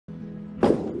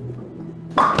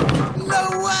No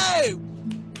way!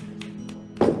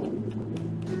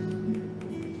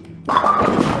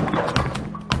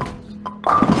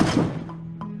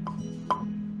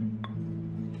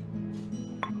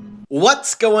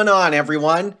 What's going on,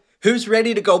 everyone? Who's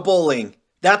ready to go bowling?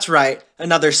 That's right,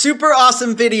 another super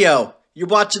awesome video. You're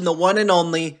watching the one and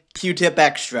only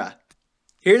qtipextra.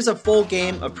 Here's a full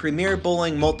game of Premier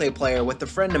Bowling multiplayer with a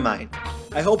friend of mine.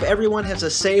 I hope everyone has a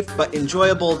safe but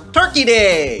enjoyable Turkey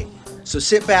Day! So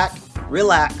sit back,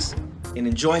 relax, and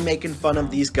enjoy making fun of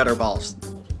these gutter balls.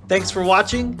 Thanks for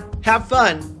watching, have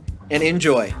fun, and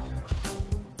enjoy.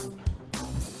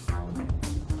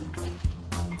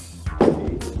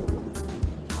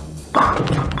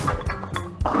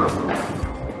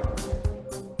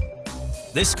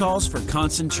 This calls for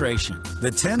concentration.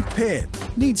 The 10th pin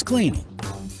needs cleaning.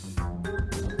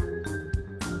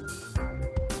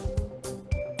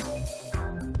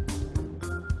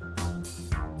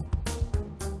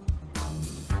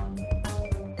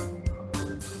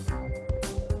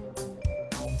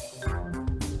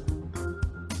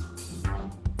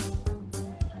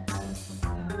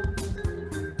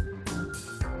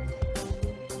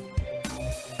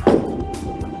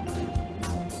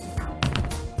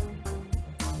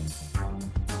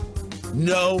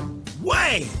 No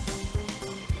way!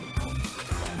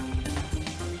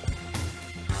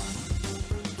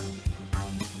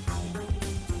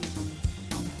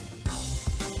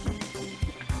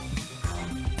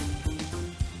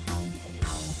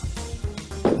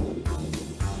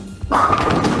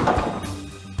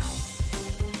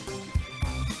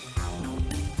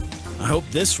 I hope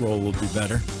this roll will be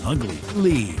better. Ugly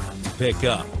leave to pick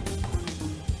up.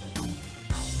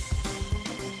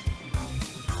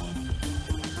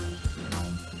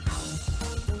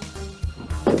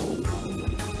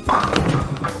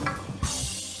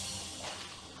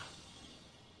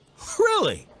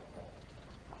 Really?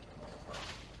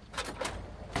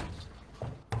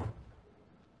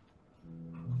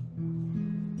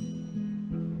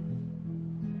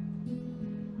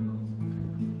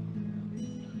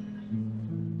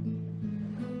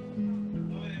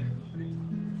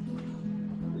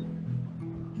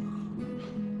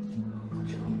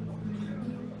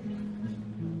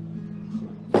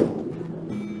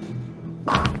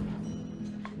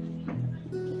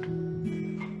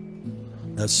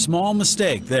 A small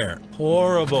mistake there.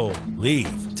 Horrible.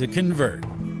 Leave to convert.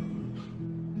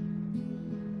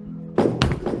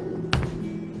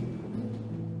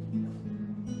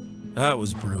 That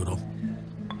was brutal.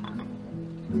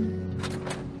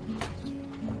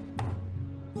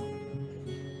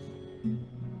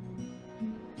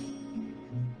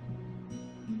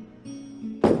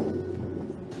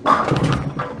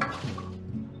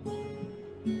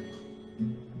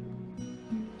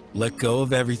 Let go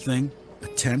of everything.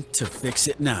 Attempt to fix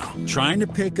it now. Trying to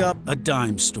pick up a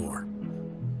dime store.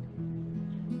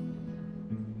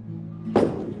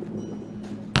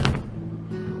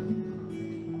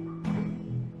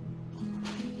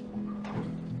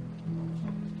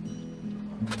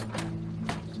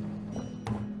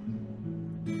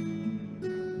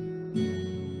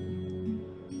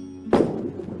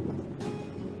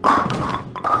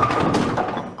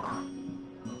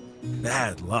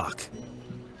 Bad luck.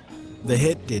 The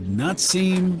hit did not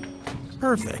seem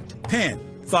perfect. Pin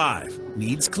 5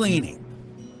 needs cleaning.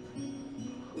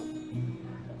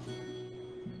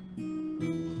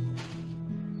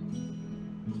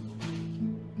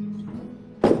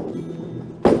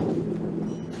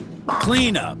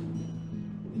 Clean up.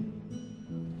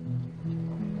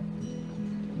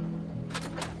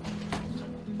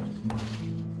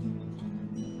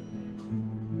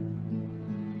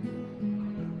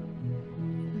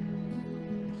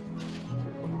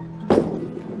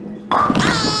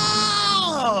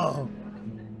 Oh!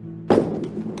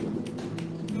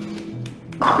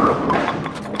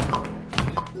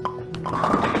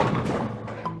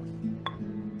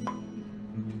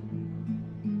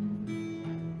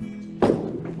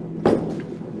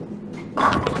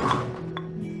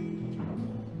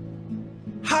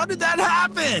 How did that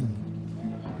happen?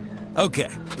 Okay,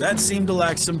 that seemed to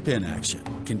lack some pin action.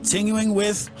 Continuing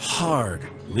with hard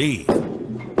lead.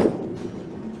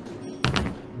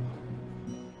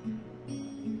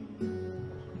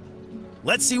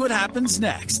 Let's see what happens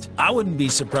next. I wouldn't be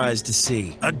surprised to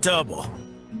see a double.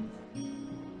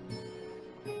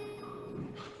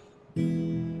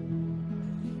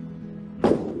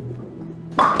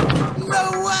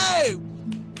 No way!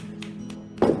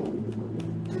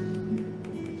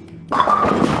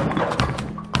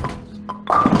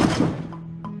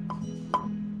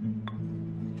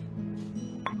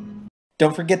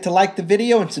 Don't forget to like the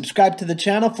video and subscribe to the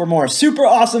channel for more super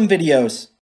awesome videos.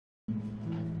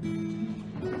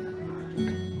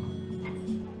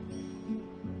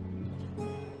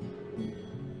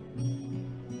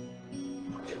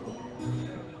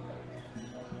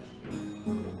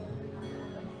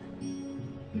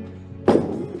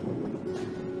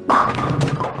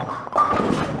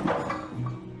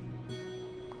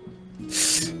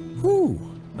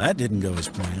 that didn't go as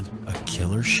planned. A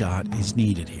killer shot is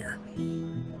needed here.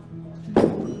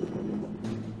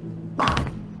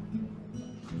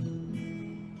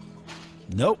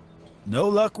 Nope, no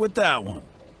luck with that one.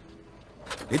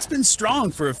 It's been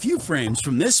strong for a few frames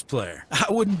from this player. I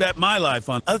wouldn't bet my life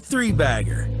on a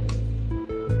three-bagger.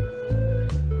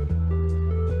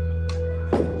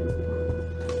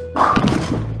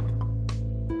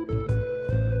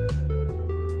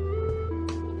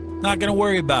 Not gonna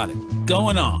worry about it.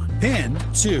 Going on. Pin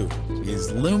 2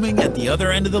 is looming at the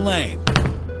other end of the lane.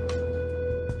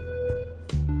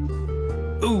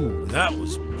 Ooh, that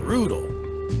was brutal.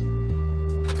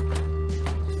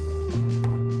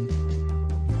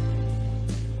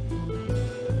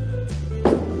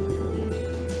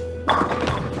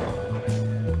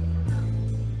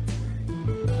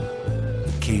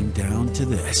 Came down to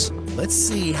this. Let's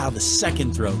see how the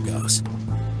second throw goes.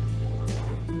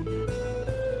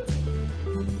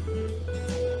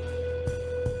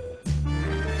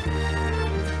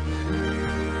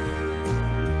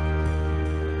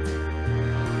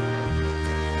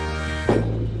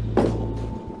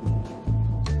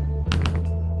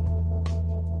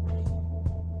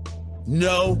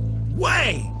 No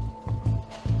way!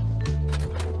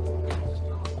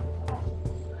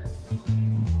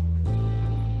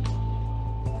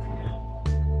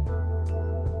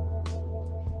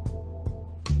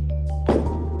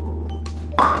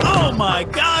 Oh my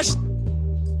gosh!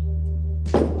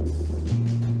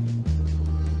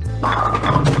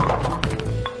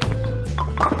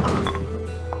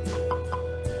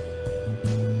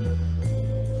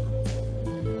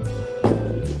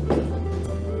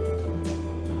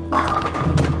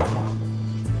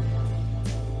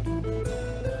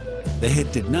 The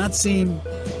hit did not seem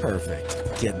perfect.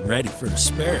 Getting ready for a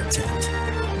spare attempt.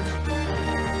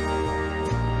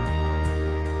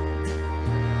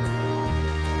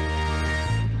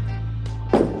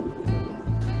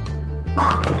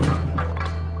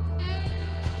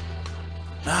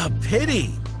 Ah, pity.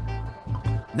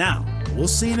 Now, we'll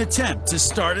see an attempt to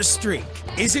start a streak.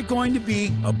 Is it going to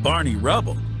be a Barney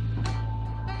Rubble?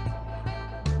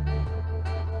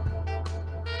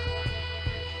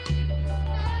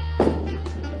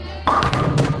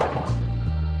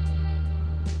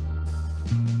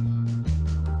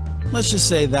 Let's just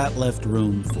say that left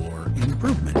room for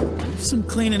improvement. Some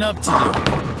cleaning up to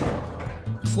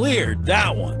do. Cleared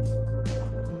that one.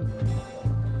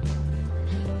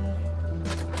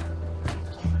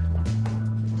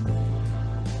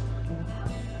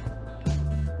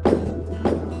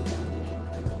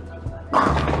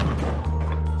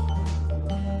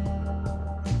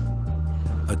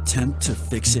 Attempt to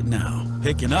fix it now.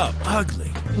 Picking up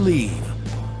ugly. Leave.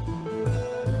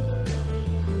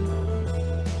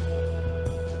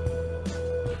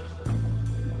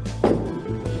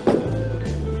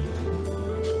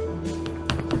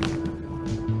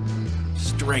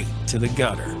 Straight to the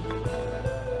gutter.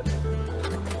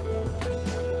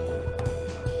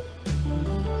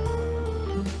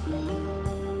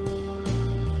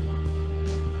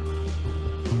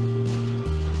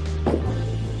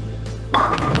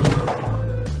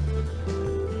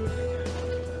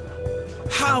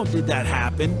 How did that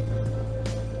happen?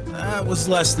 That was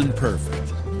less than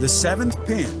perfect. The seventh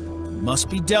pin must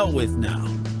be dealt with now.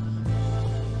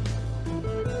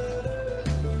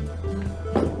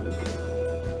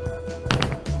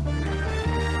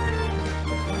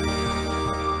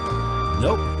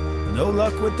 Nope, no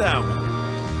luck with that one.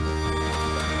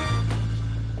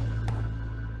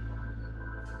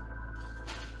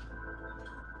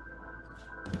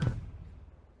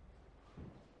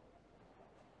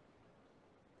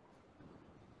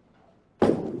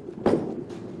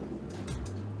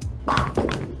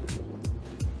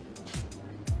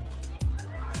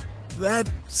 That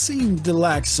seemed to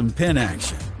lack some pin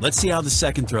action. Let's see how the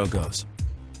second throw goes.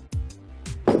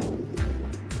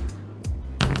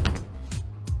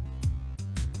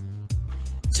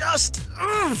 Just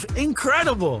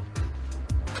incredible.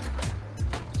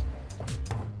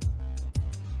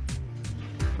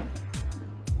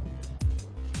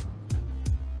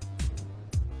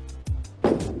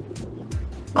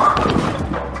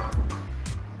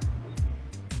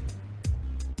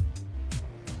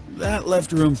 That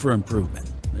left room for improvement.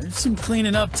 There's some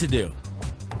cleaning up to do.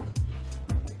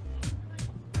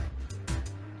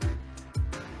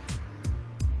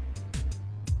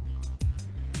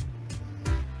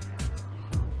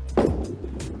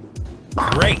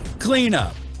 Great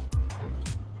cleanup.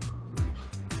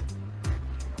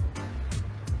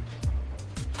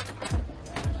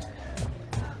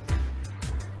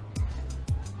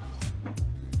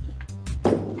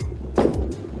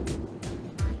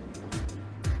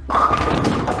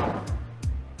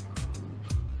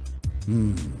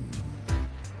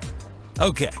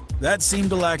 Okay, that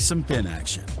seemed to lack some pin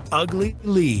action. Ugly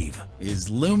Leave is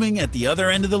looming at the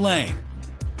other end of the lane.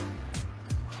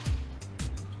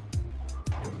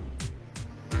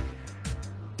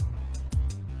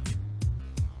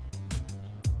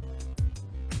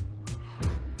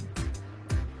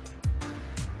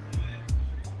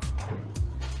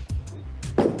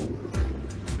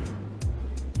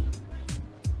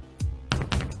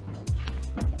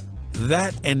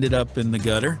 That ended up in the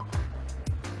gutter.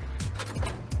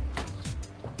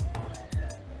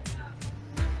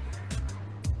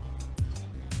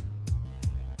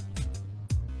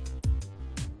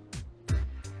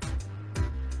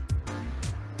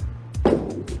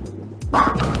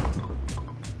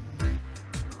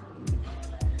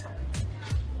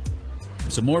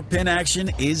 Some more pin action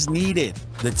is needed.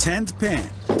 The 10th pin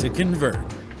to convert.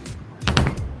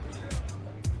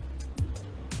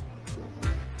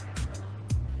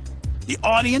 The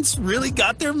audience really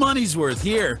got their money's worth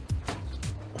here.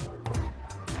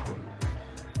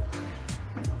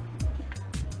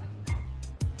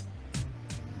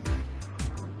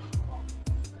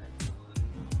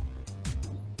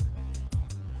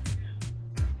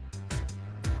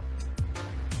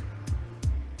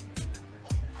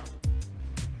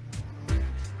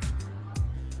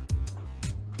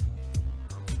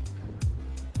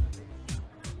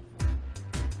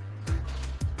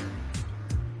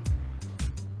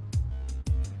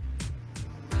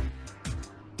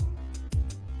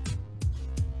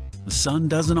 The sun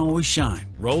doesn't always shine.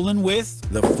 Rolling with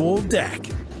the full deck.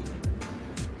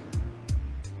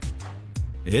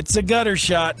 It's a gutter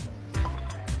shot.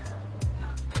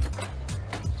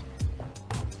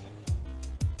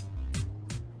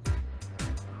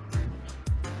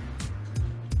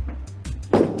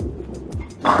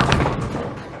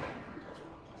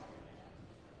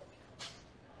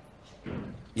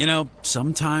 You know,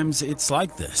 sometimes it's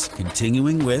like this.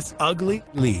 Continuing with Ugly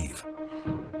Leave.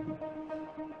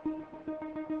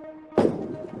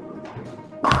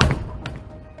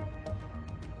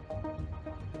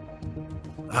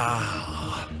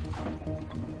 Ah.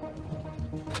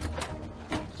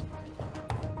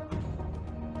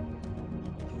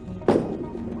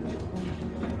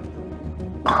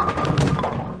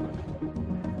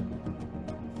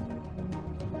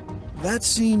 That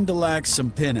seemed to lack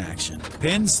some pin action.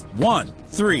 Pins 1,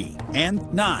 3,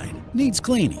 and 9 needs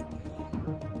cleaning.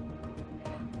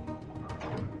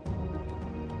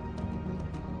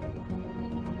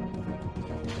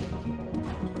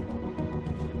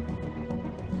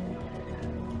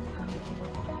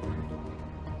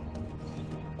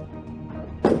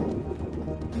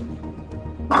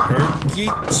 Herky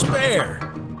spare.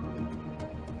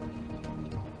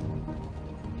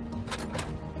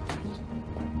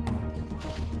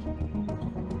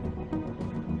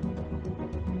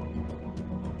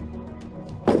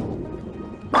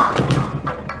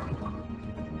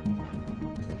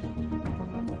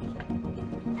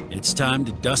 It's time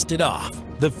to dust it off.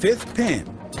 The 5th pin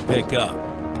to pick up.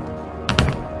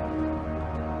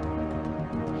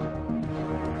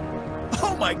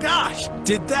 Oh my gosh!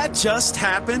 Did that just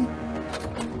happen?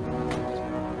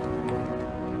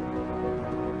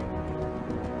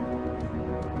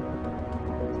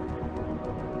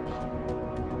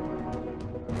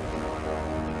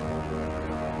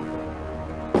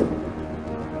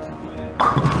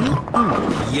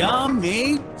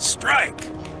 Yummy strike!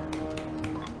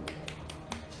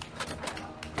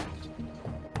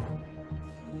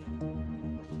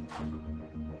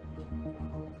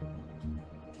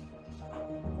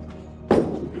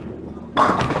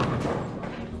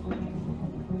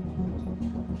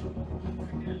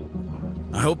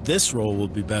 I hope this roll will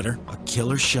be better. A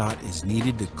killer shot is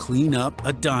needed to clean up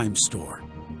a dime store.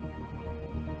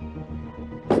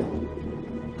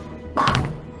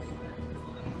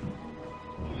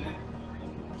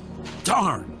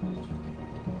 Darn!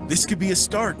 This could be a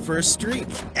start for a streak.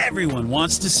 Everyone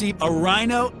wants to see a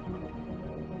rhino.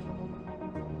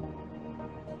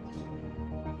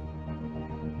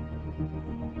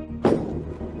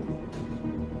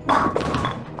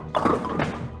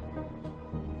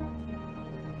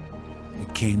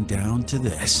 It came down to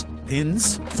this.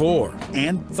 Pins 4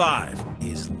 and 5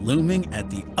 is looming at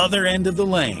the other end of the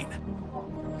lane.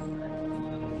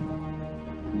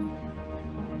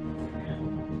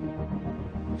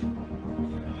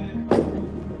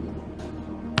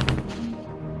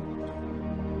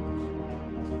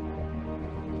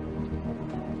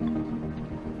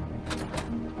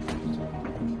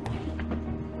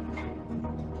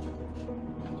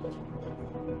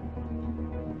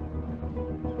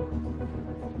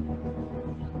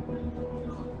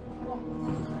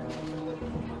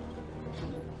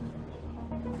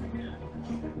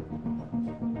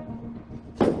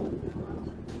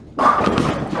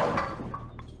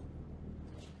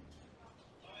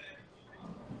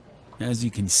 as you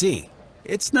can see,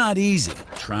 it's not easy.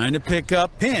 Trying to pick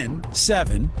up pin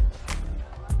 7.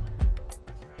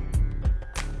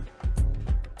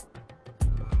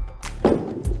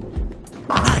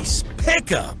 Nice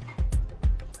pickup.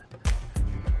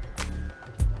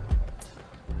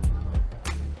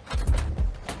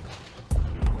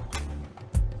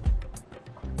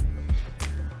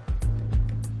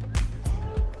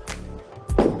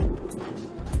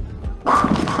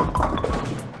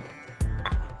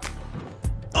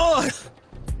 Oh!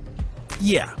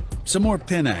 Yeah, some more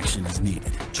pin action is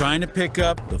needed. Trying to pick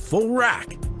up the full rack.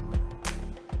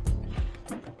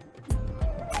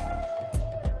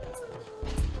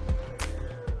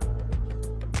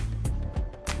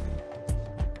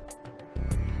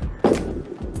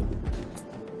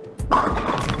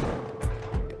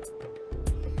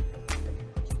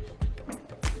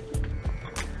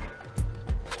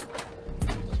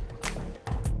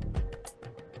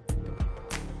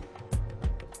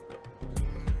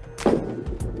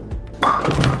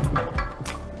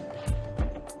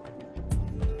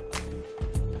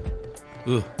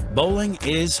 Bowling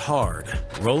is hard.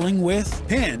 Rolling with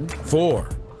pin 4.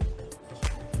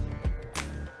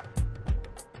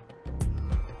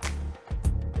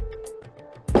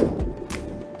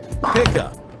 Pick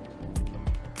up.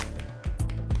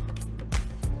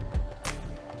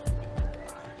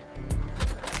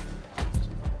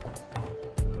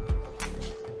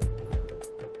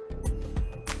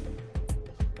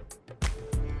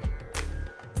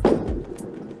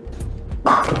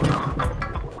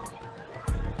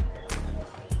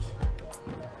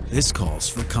 This calls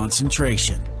for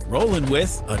concentration. Rolling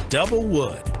with a double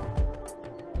wood.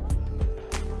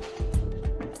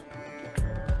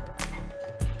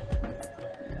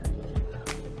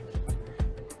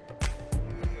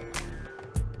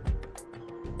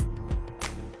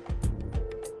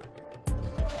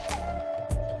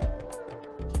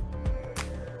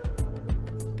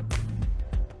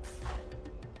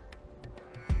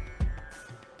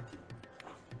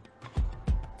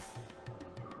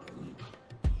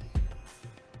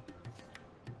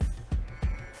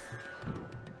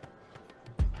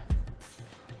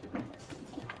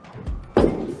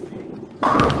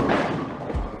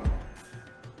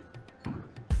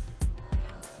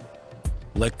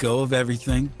 Let go of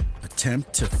everything.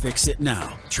 Attempt to fix it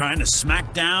now. Trying to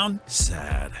smack down?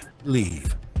 Sad.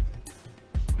 Leave.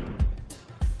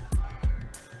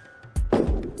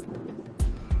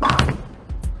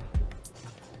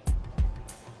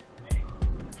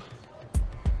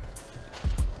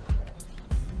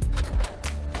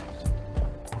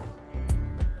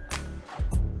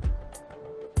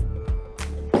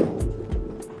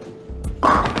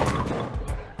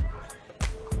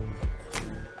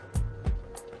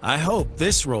 I hope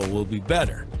this roll will be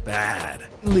better. Bad.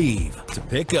 Leave to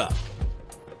pick up.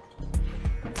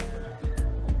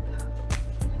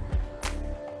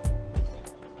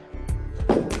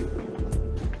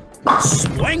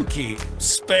 Swanky.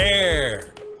 Spare.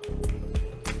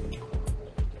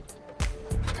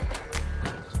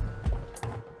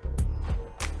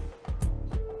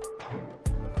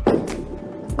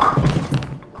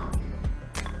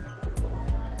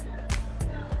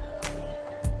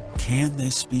 Can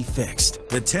this be fixed?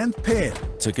 The 10th pin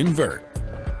to convert.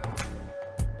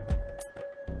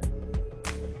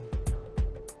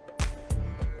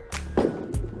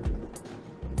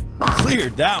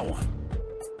 Cleared that one.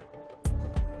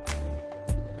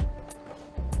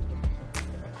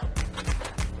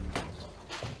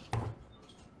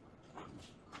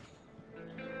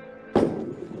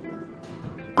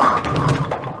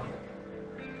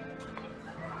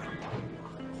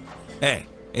 Hey,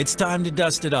 it's time to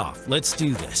dust it off. Let's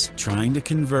do this. Trying to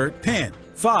convert pin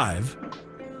 5.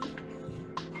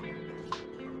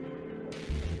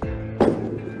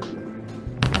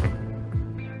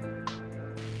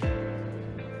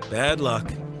 Bad luck.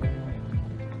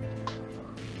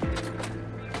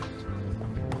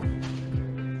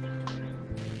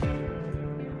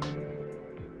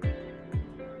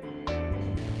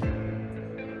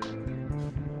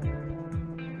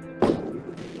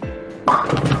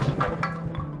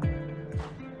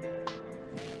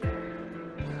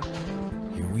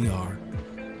 Here we are.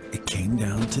 It came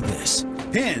down to this.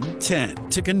 Pin 10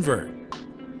 to convert.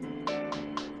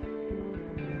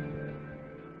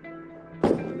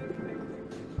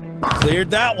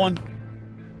 Cleared that one.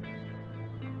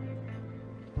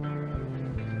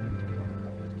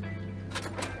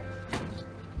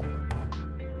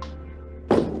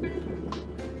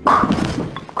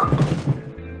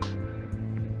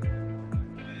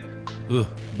 Ugh,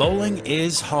 bowling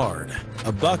is hard.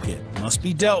 A bucket must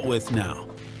be dealt with now.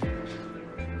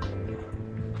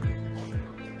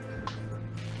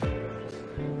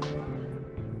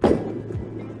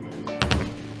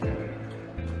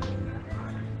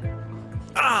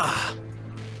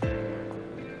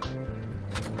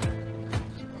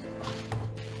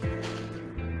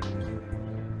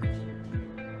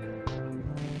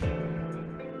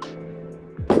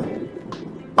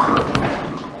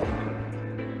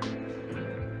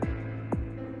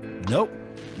 Nope,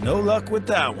 no luck with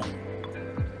that one.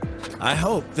 I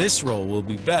hope this roll will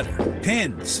be better.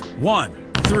 Pins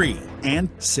 1, 3, and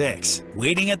 6.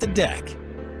 Waiting at the deck.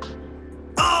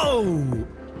 Oh!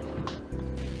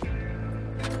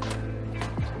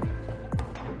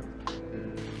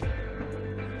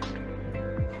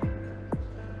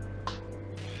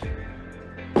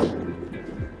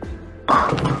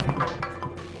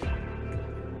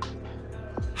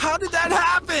 How did that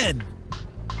happen?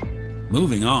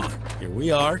 Moving on. Here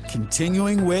we are,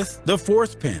 continuing with the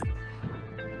 4th pin.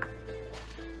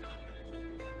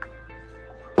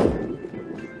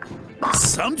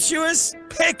 Sumptuous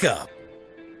pickup.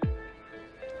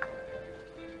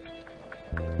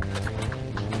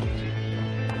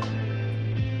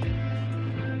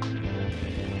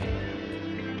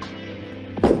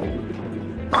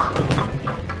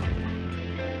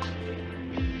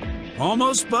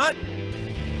 Almost, but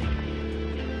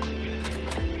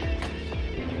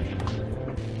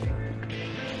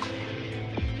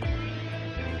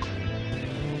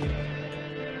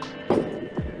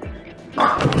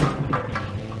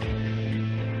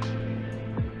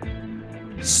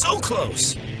so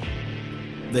close.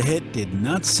 The hit did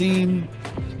not seem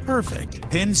perfect.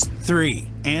 Pins 3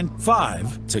 and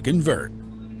 5 to convert.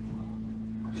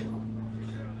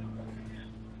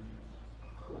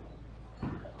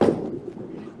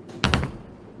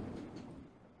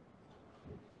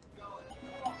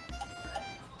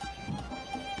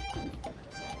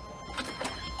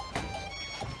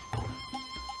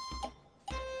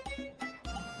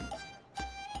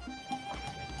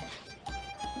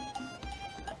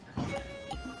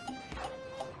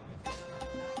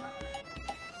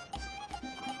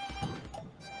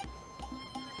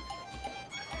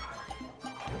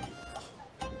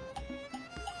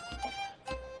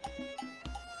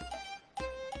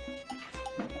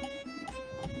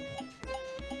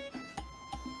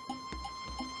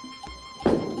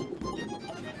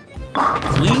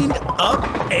 Cleaned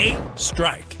up a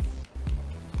strike.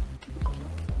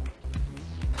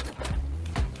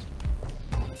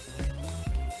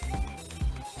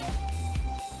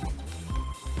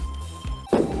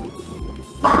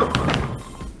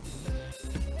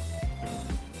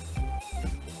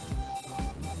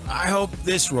 I hope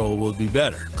this roll will be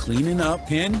better. Cleaning up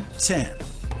pin 10.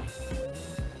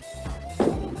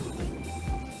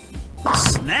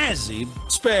 Snazzy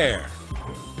spare.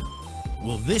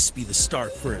 Will this be the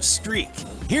start for a streak?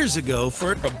 Here's a go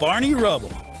for a Barney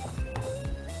Rubble.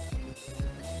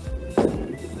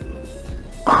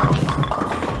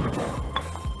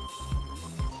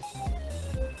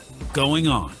 Going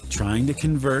on, trying to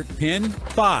convert pin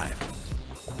 5.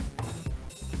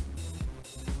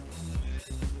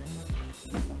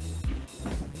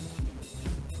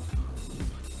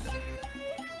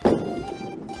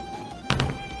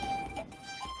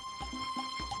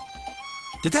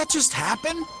 Did that just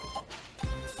happen?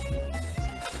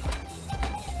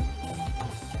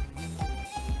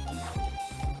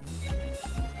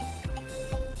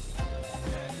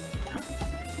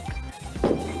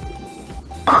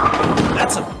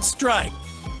 That's a strike.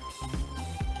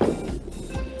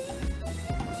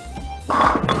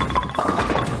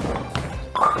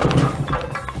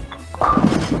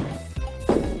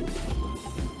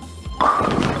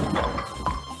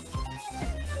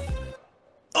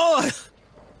 Oh!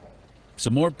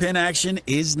 Some more pin action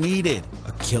is needed.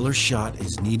 A killer shot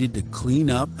is needed to clean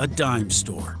up a dime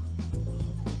store.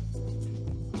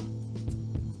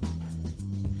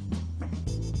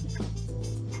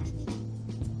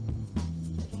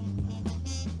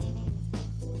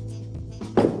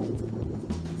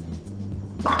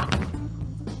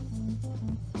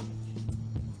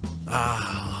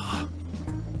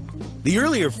 The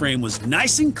earlier frame was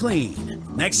nice and clean.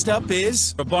 Next up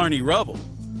is a Barney Rubble.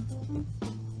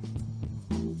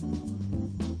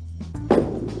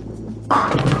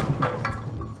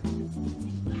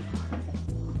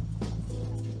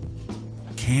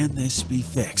 Can this be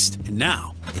fixed? And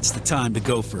now it's the time to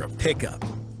go for a pickup.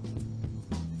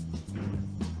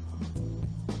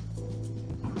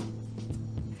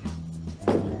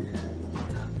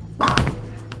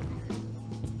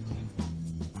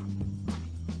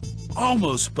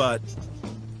 Almost, but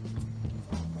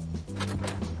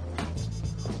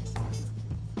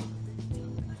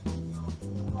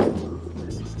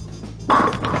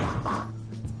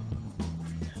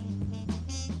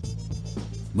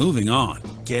moving on,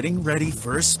 getting ready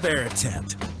for a spare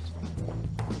attempt.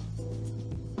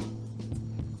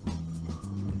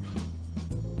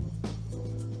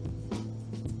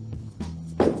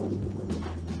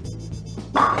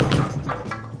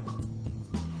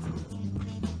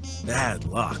 Bad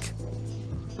luck.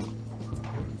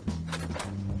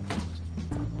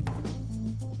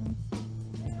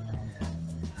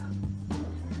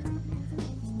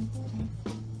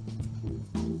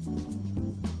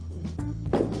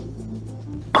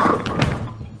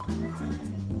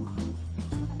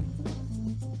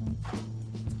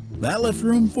 That left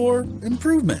room for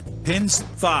improvement. Pins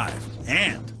 5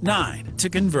 and 9 to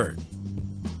convert.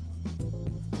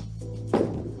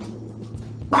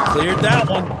 Cleared that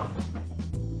one.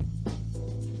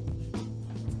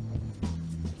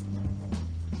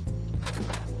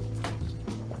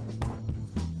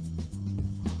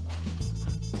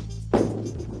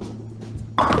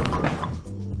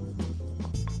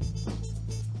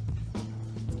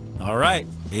 All right,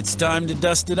 it's time to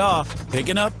dust it off.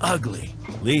 Picking up ugly.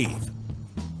 Leave.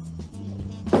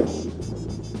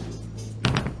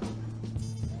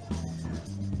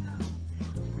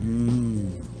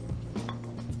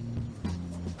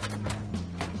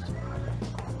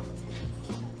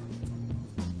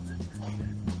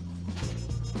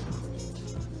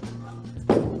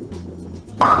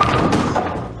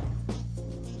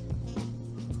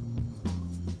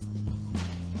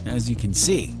 As you can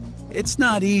see, it's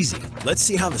not easy. Let's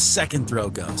see how the second throw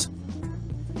goes.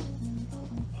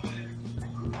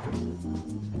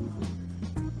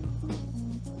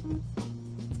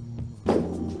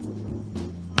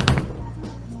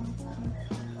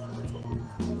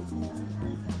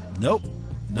 Nope,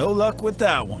 no luck with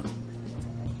that one.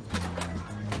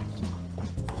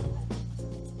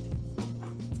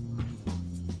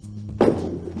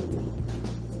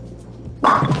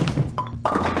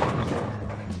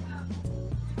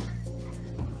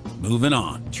 Moving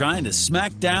on, trying to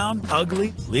smack down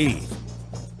ugly leave.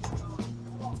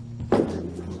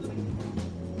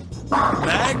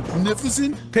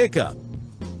 Magnificent pickup.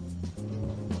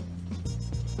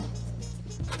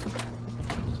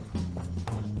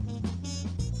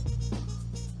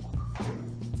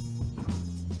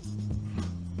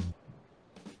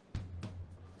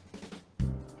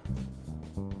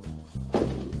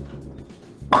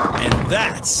 And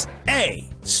that's a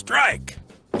strike.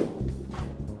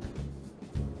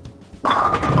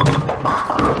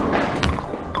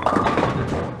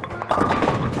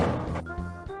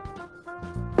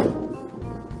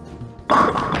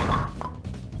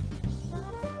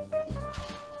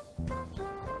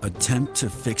 Attempt to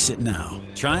fix it now.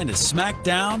 Trying to smack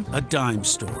down a dime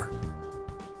store.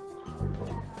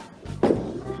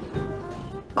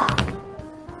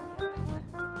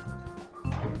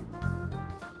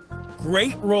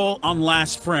 Great roll on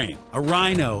last frame. A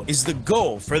rhino is the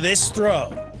goal for this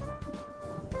throw.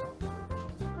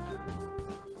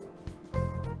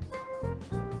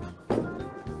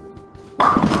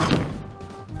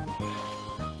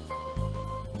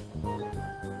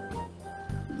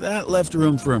 That left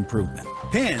room for improvement.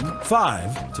 Pin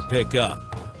 5 to pick up.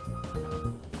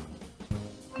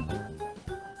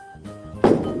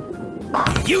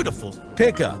 Beautiful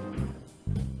pickup.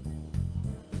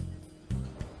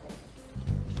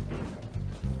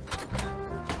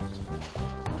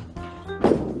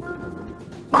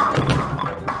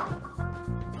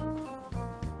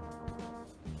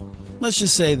 Let's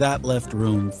just say that left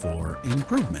room for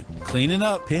improvement. Cleaning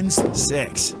up pins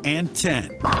 6 and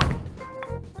 10.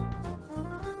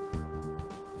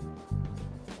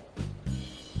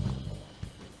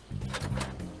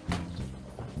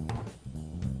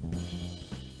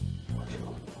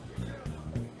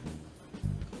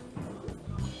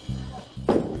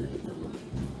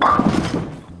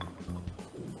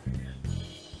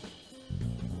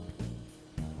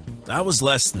 That was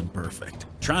less than perfect.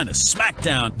 Trying to smack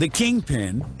down the king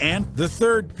pin and the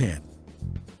third pin.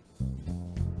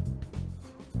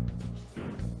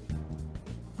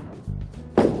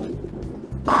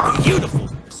 Beautiful.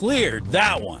 Cleared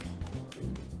that one.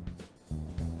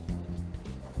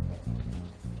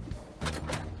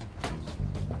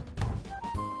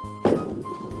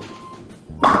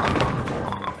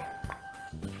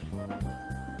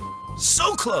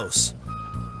 So close.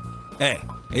 Hey,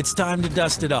 it's time to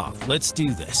dust it off. Let's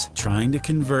do this. Trying to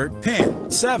convert pin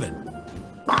 7.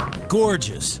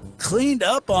 Gorgeous. Cleaned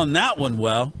up on that one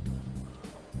well.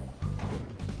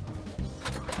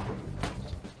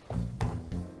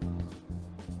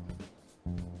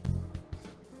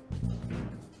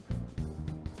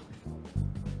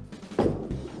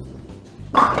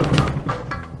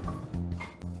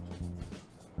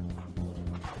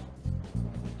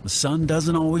 The sun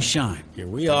doesn't always shine. Here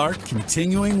we are,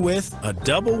 continuing with a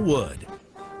double wood.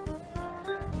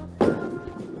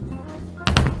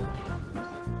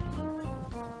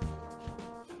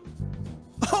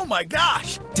 Oh my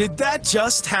gosh! Did that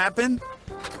just happen?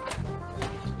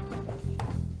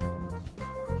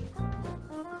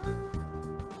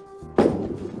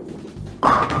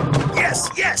 Yes,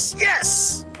 yes,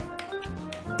 yes!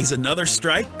 Is another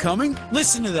strike coming?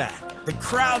 Listen to that. The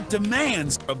crowd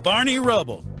demands a Barney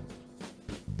Rubble.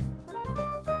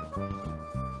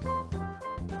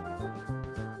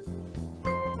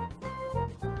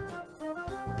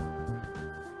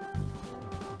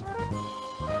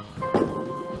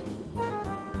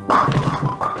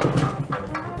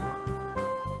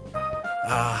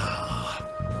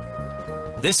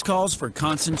 This calls for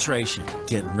concentration.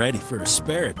 Getting ready for a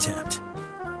spare attempt.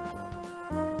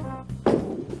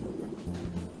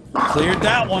 Cleared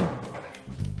that one.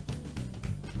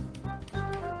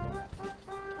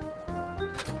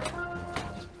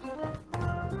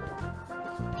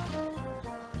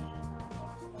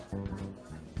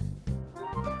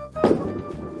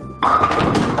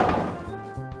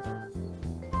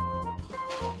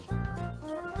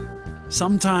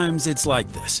 Sometimes it's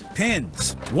like this.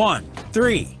 Pins 1,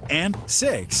 3, and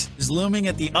 6 is looming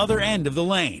at the other end of the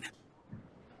lane.